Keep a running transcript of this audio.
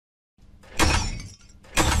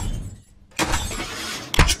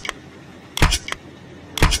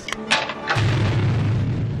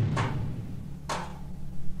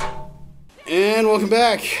And welcome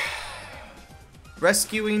back.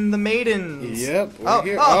 Rescuing the maidens. Yep, we're Oh,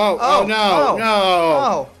 here. oh, Oh, no,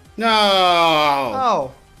 oh, no,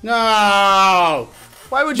 oh. no.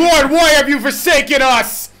 Why would you? Lord, why have you forsaken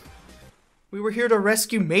us? We were here to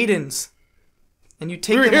rescue maidens. And you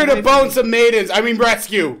take We were them here away to from bone me. some maidens. I mean,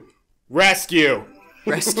 rescue. Rescue.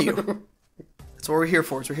 Rescue. That's what we're here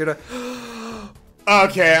for. We're here to...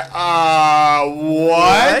 Okay,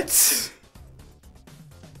 what?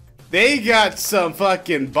 They got some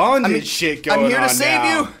fucking bondage shit going on now. I'm here to save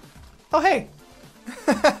you. Oh, hey.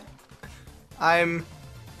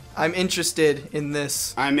 I'm interested in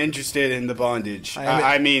this. I'm interested in the bondage.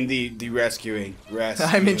 I mean the rescuing.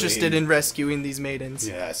 I'm interested in rescuing these maidens.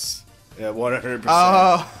 Yes. Yeah, 100%.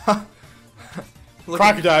 Oh.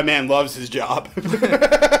 Crocodile Man loves his job.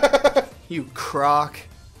 You croc.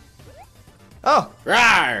 Oh.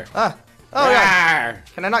 Rawr. Oh, Rawr. yeah.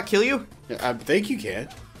 Can I not kill you? I think you can.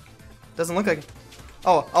 Doesn't look like it.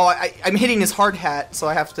 Oh, I'm hitting his hard hat, so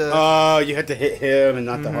I have to... Oh, you have to hit him and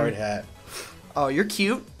not the hard hat. Oh, you're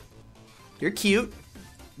cute. You're cute.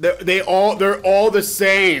 They're all the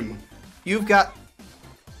same. You've got...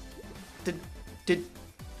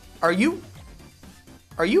 Are you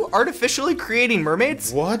artificially creating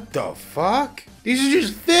mermaids? What the fuck? These are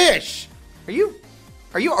just fish. Are you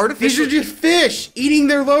artificially... These are just fish eating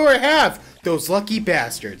their lower half. Those lucky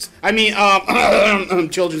bastards. I mean,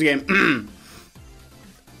 children's game.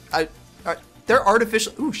 They're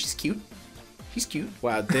artificial... Ooh, she's cute. She's cute.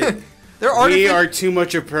 Wow, we are too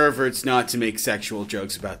much of perverts not to make sexual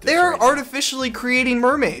jokes about this. They're artificially creating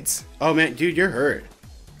mermaids. Oh man, dude, you're hurt.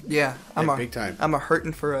 Yeah, big time. I'm a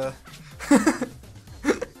hurting for a...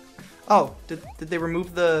 Oh, did they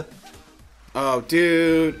remove the... Oh,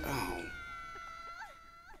 dude. Oh.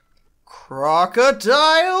 Crocodile!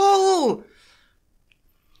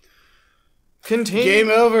 Continue. Game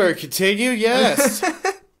over. Continue? Yes.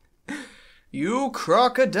 You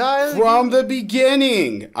crocodile. From the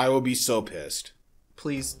beginning. I will be so pissed.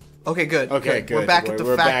 Please. Okay, good. Okay, good. We're back at the factory.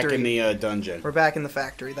 We're back in the dungeon. We're back in the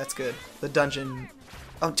factory. That's good. The dungeon.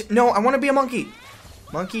 Oh, no, I want to be a monkey.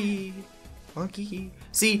 Monkey. Monkey.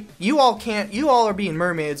 See, you all can't. You all are being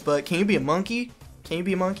mermaids, but can you be a monkey? Can you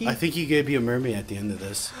be a monkey? I think you could be a mermaid at the end of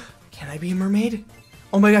this. Can I be a mermaid?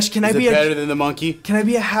 Oh my gosh, can I be better than the monkey? Can I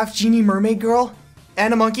be a half genie mermaid girl?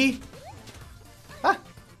 And a monkey? Huh.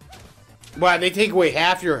 Wow, they take away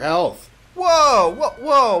half your health. Whoa,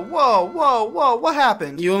 whoa, what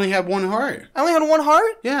happened? You only have one heart. I only had one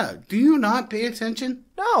heart? Yeah, do you not pay attention?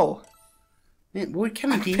 No. Man, what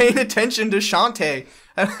kind of game? Paying attention to Shantae.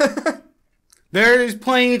 There is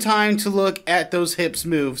plenty of time to look at those hips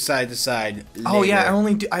move side to side. Oh yeah,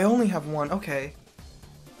 I only have one. Okay.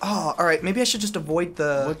 Oh, all right. Maybe I should just avoid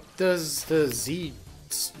the. What does the Z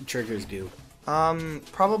triggers do?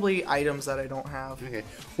 Probably items that I don't have. Okay.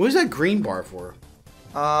 What is that green bar for?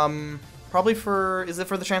 Probably for. Is it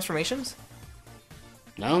for the transformations?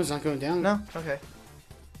 No, it's not going down. No. Okay.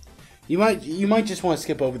 You might just want to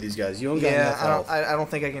skip over these guys. You don't got enough health. I don't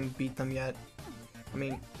think I can beat them yet. I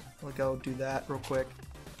mean, we'll go do that real quick.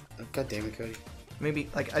 God damn it, Cody. Maybe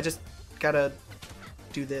like I just gotta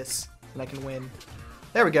do this and I can win.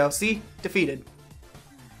 There we go. See? Defeated.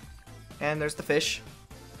 And there's the fish.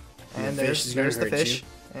 And there's the fish.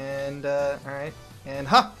 And alright. And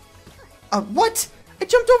what? I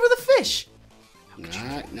jumped over the fish!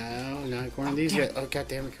 Not going to these yet. Oh god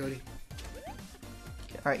damn it, Cody.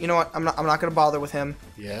 Alright, you know what? I'm not gonna bother with him.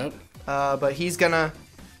 Yep. But he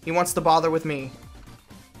wants to bother with me.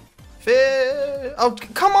 Fish! Oh,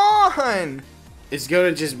 come on! It's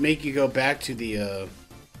gonna just make you go back to the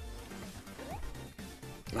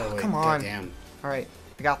Oh, come on. Damn. Alright,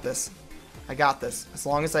 I got this. I got this. As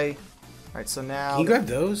long as I... Alright, so now... Can you grab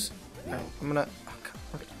those? No. Right, I'm gonna...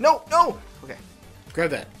 Okay. No! Okay.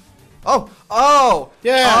 Grab that. Oh! Oh!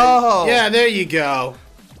 Yeah! Oh! Yeah, there you go.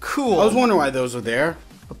 Cool. I was wondering why those were there.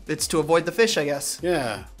 It's to avoid the fish, I guess.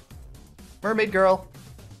 Yeah. Mermaid girl.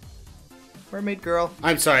 Mermaid girl.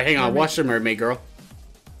 I'm sorry, hang on. Watch the mermaid girl.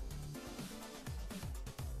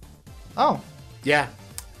 Oh. Yeah.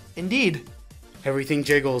 Indeed. Everything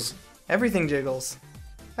jiggles. Everything jiggles.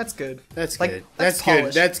 That's good. That's like, good. That's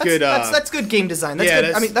good. That's good. That's good game design. That's yeah,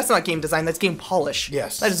 good. I mean, that's not game design. That's game polish.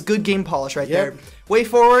 Yes. That is good game polish right there. Way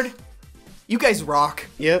forward. You guys rock.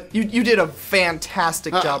 Yep. You did a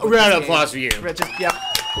fantastic job. Round of applause for you. Yep.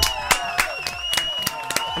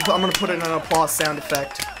 I'm gonna put in an applause sound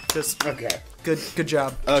effect. Just okay. Good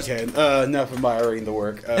job. Okay. Enough admiring the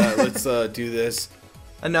work. Let's do this.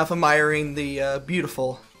 Enough admiring the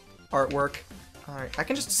beautiful artwork. All right, I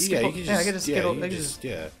can just skip. I can just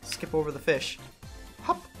skip over the fish.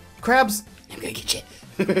 Hop. Crabs. I'm gonna get you.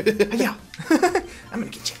 Yeah. I'm gonna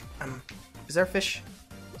get you. Is there a fish?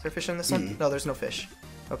 Is there a fish in this one? No, there's no fish.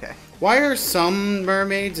 Okay. Why are some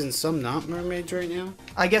mermaids and some not mermaids right now?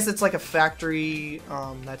 I guess it's like a factory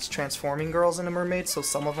that's transforming girls into mermaids, so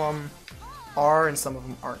some of them are and some of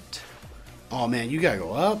them aren't. Oh man, you gotta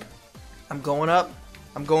go up. I'm going up.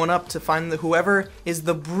 I'm going up to find whoever is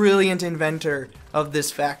the brilliant inventor of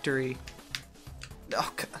this factory.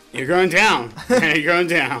 Oh, God. You're going down. You're going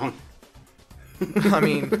down. I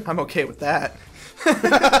mean, I'm okay with that.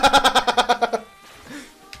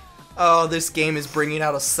 Oh, this game is bringing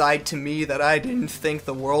out a side to me that I didn't think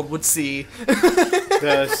the world would see.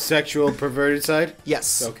 The sexual perverted side?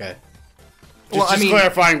 Yes. Okay. Well, Just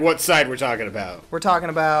clarifying what side we're talking about. We're talking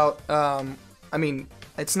about, I mean,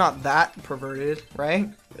 it's not that perverted, right?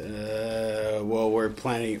 Well, we're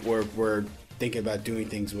thinking about doing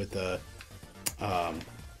things with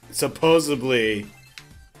supposedly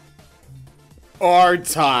our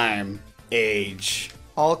time age.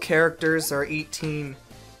 All characters are 18.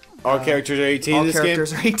 All characters are 18 in this game? All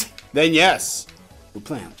characters are 18. Then yes. We're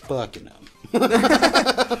playing fucking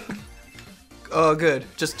them. Oh, good.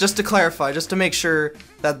 Just to clarify, just to make sure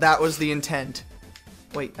that was the intent.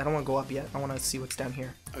 Wait, I don't want to go up yet. I want to see what's down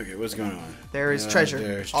here. Okay, what's going on? There is treasure.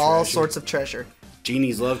 There's All treasure. sorts of treasure.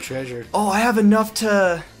 Genies love treasure. Oh, I have enough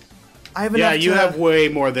to... Yeah, you have way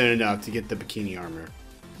more than enough to get the bikini armor.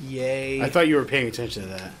 Yay. I thought you were paying attention to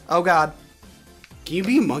that. Oh, God. Can you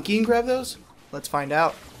be a monkey and grab those? Let's find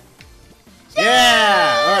out.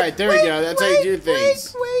 Yeah! Alright, there we go. That's how you do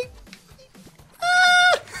things. Wait.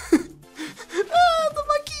 Ah! The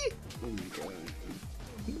monkey! Oh my god.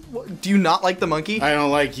 What, do you not like the monkey? I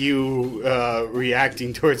don't like you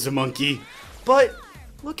reacting towards the monkey. But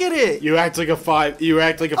look at it. You act like a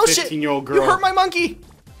 15-year-old girl. You hurt my monkey.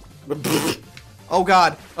 Oh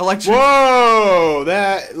god, electric. Whoa!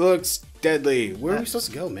 That looks deadly. Where are we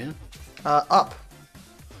supposed to go, man? Up.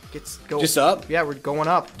 Go. Just up? Yeah, we're going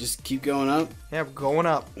up. Just keep going up? Yeah, we're going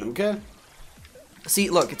up. Okay. See,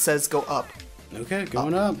 look, it says go up. Okay,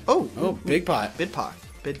 going up. Oh. Oh, big pot. Bid pot.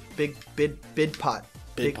 Bid pot.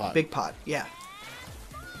 Big pot. Big pot, yeah.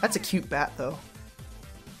 That's a cute bat, though.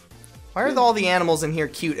 Why are all the animals in here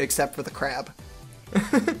cute except for the crab?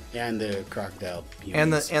 And the crocodile.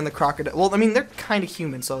 And the crocodile. Well, I mean, they're kind of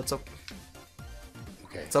human, so it's okay.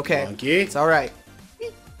 Okay. It's okay. Monkey. It's all right.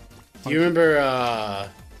 Do you remember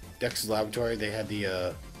Dexter's Laboratory? They had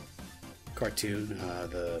the cartoon,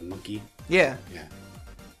 the monkey. Yeah. Yeah.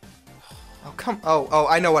 Oh come. Oh,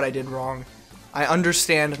 I know what I did wrong. I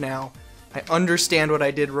understand now. I understand what I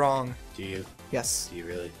did wrong. Do you? Yes. Do you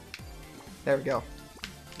really? There we go.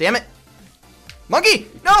 Damn it. Monkey!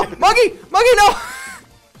 No! Monkey! Monkey, no!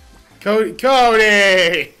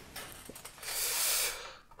 Cody!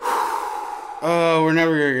 Oh, we're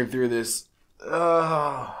never gonna get through this.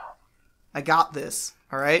 Oh. I got this.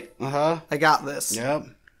 Alright? Uh-huh. I got this. Yep.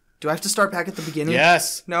 Do I have to start back at the beginning?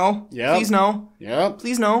 Yes. No? Yep. Please no. Yep.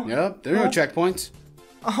 Please no. Yep. There are no checkpoints.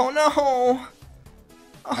 Oh no.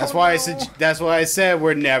 That's why I said. That's why I said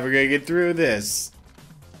we're never gonna get through this.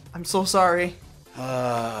 I'm so sorry.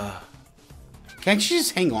 Can't you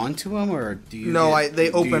just hang on to them, or do you? No,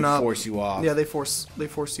 they open up. Force you off. Yeah, they force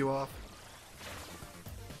you off.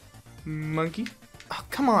 Monkey? Oh,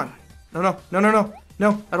 come on. No.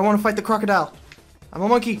 No, I don't want to fight the crocodile. I'm a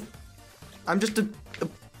monkey. I'm just a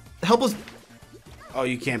helpless Oh,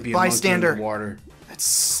 you can't be a bystander. monkey in the water.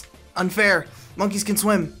 That's unfair. Monkeys can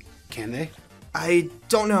swim. Can they? I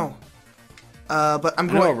don't know. But I'm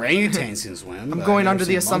I know going. orangutans can swim. I'm but going I've under never the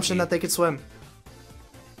seen a assumption that monkey. they could swim.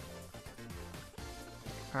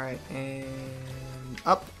 Alright, and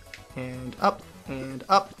up, and up, and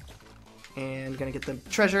up. And gonna get the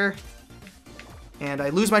treasure. And I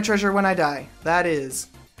lose my treasure when I die. That is.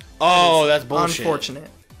 Oh, that's bullshit. Unfortunate.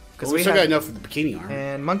 Well, we still got enough for the bikini armor.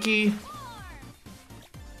 And monkey.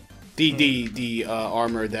 The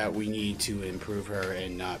armor that we need to improve her,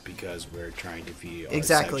 and not because we're trying to feed our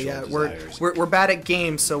Exactly. Yeah, sexual desires. we're bad at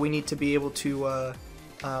games, so we need to be able to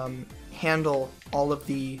handle all of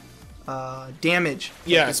the damage. that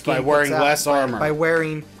Yes, this game by wearing puts out less armor. By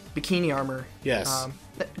wearing bikini armor. Yes.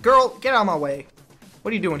 Girl, get out of my way.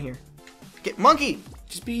 What are you doing here? Get monkey.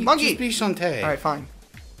 Just be monkey. Shantae. All right, fine.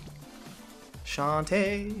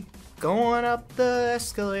 Shantae, going up the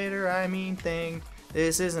escalator. I mean thing.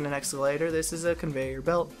 This isn't an escalator. This is a conveyor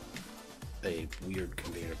belt. A weird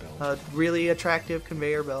conveyor belt. A really attractive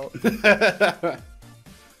conveyor belt.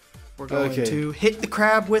 We're going to hit the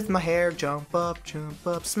crab with my hair. Jump up,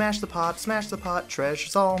 smash the pot,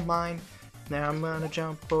 treasure's all mine. Now I'm gonna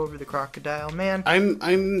jump over the crocodile, man. I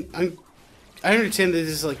understand that this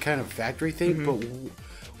is like kind of a factory thing, but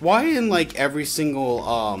Why in like every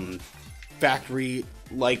single factory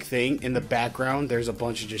like thing in the background there's a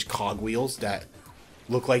bunch of just cogwheels that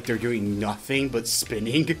look like they're doing nothing but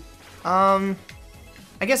spinning? I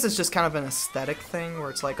guess it's just kind of an aesthetic thing where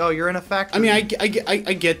it's like, oh, you're in a factory. I mean,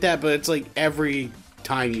 I get that, but it's like every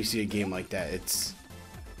time you see a game like that, it's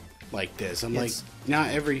like this. I'm like,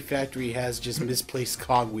 not every factory has just misplaced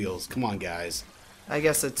cogwheels. Come on, guys. I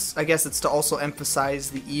guess it's to also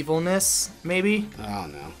emphasize the evilness, maybe. I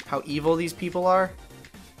don't know how evil these people are.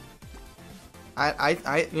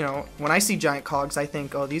 I you know, when I see giant cogs, I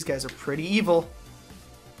think, oh, these guys are pretty evil.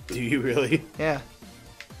 Do you really? Yeah.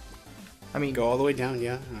 I mean, go all the way down.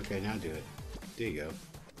 Yeah. Okay, now do it. There you go.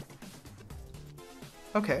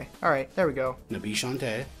 Okay. All right. There we go. Now be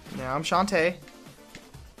Shantae. Now I'm Shantae.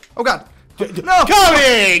 Oh God. No.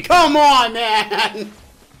 Cody, come on, man.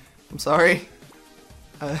 I'm sorry.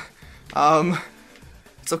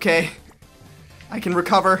 It's okay. I can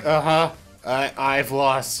recover. I've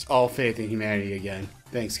lost all faith in humanity again.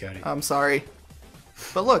 Thanks, Cody. I'm sorry.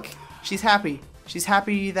 But look, she's happy. She's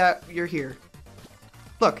happy that you're here.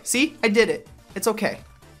 Look, see? I did it. It's okay.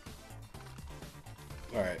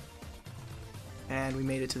 Alright. And we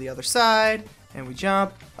made it to the other side, and we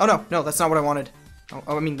jump. Oh, no, that's not what I wanted.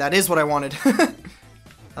 Oh, I mean, that is what I wanted.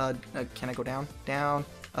 Can I go down? Down.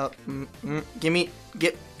 Up.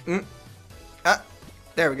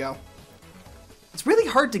 There we go. It's really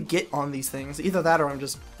hard to get on these things. Either that or I'm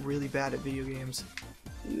just really bad at video games.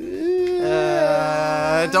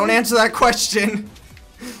 Don't answer that question.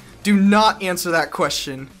 Do not answer that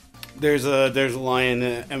question. There's a line in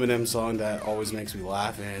the Eminem song that always makes me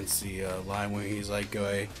laugh, and it's the line where he's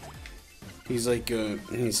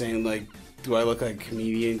saying like, do I look like a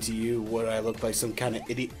comedian to you? Would I look like some kind of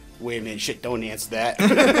idiot? Wait a minute, shit, don't answer that.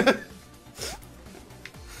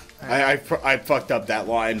 I fucked up that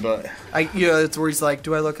line, but it's where he's like,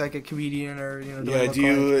 do I look like a comedian, or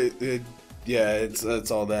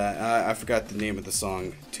it's all that. I forgot the name of the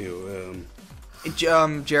song too.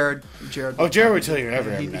 Jared. Oh, Jared would tell you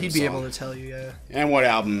every Eminem He'd be able to tell you, yeah. And what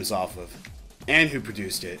album it's off of, and who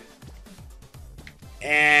produced it,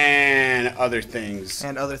 and other things.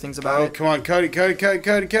 And other things about it. Oh, come on, Cody.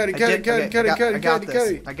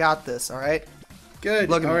 I got this. All right. Good.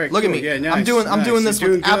 Look at me. Right, look cool. at me. Yeah, nice, I'm doing this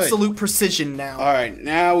with good. absolute precision now. All right,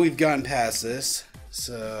 now we've gotten past this.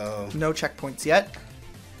 So no checkpoints yet.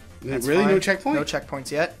 Really, fine. No checkpoint? No checkpoints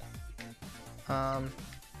yet.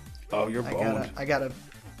 Oh, you're boned. I gotta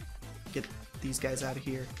get these guys out of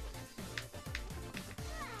here.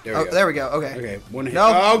 There we go. Okay. Okay. One hit. No.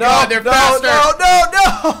 Oh God, they're faster.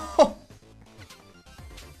 No.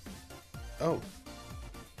 Oh.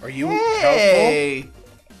 Are you helpful?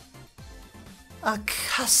 A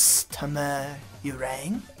customer, you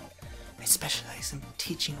rang? I specialize in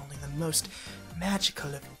teaching only the most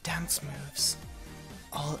magical of dance moves.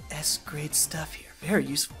 All S-grade stuff here. Very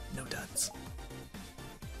useful, no duds.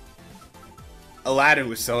 Aladdin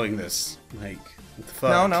was selling this. Like, what the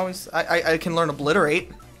fuck? No. I can learn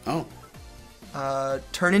obliterate. Oh.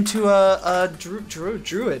 Turn into a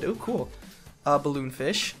druid. Oh, cool. Balloon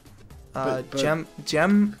fish. Gem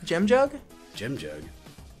jug. Gem jug.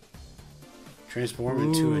 Transform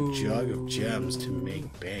into a jug of gems to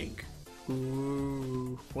make bank.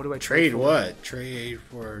 Ooh. What do I trade? For? What? Trade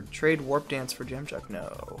warp dance for gem jug?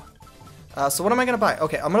 No. So what am I gonna buy?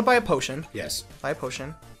 Okay, I'm gonna buy a potion. Yes. Buy a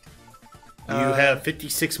potion. You have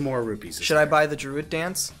 56 more rupees. Should I buy the druid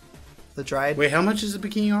dance? The dryad? Wait, how much is the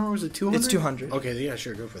bikini armor? Was it 200? It's 200. Okay, yeah,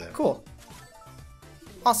 sure, go for that. Cool.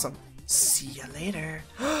 Awesome. See ya later.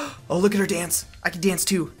 Oh, look at her dance. I can dance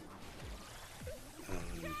too.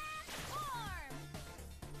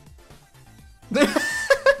 What?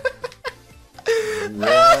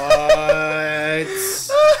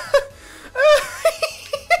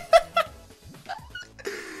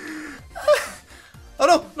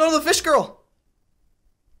 Oh no, the fish girl.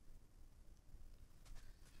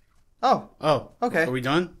 Oh, okay. Are we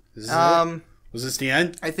done? Was this the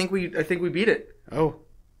end? I think we beat it. Oh,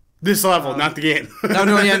 this level, not the game.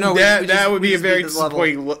 No. that would be a very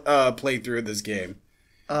disappointing playthrough of this game.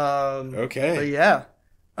 Okay. But yeah.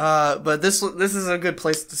 But this is a good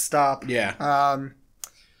place to stop. Yeah.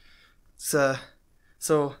 So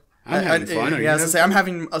I'm having fun. Yeah, I was gonna say I'm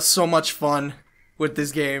having so much fun with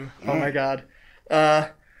this game. Oh my god.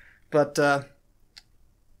 But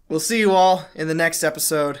we'll see you all in the next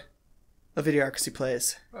episode of Idiocracy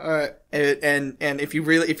Plays. All right. And if you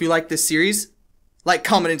like this series, like,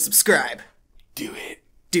 comment, and subscribe. Do it.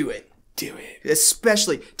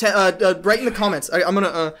 Especially write in the comments. I'm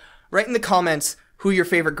gonna write in the comments who your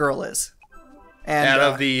favorite girl is. And out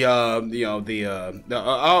of the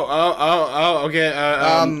okay.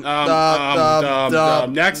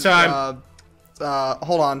 Next time.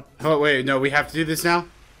 Hold on. Oh wait, no, we have to do this now.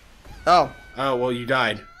 Oh. Oh well, you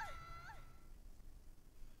died.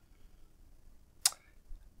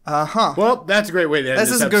 Well, that's a great way to end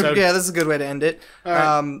this episode. Good. Yeah, this is a good way to end it. All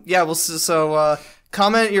right. Yeah. Well, so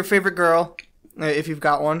comment your favorite girl if you've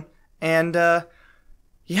got one, and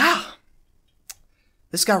yeah,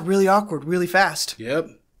 this got really awkward really fast. Yep.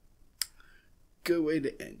 Good way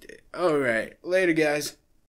to end it. All right, later, guys.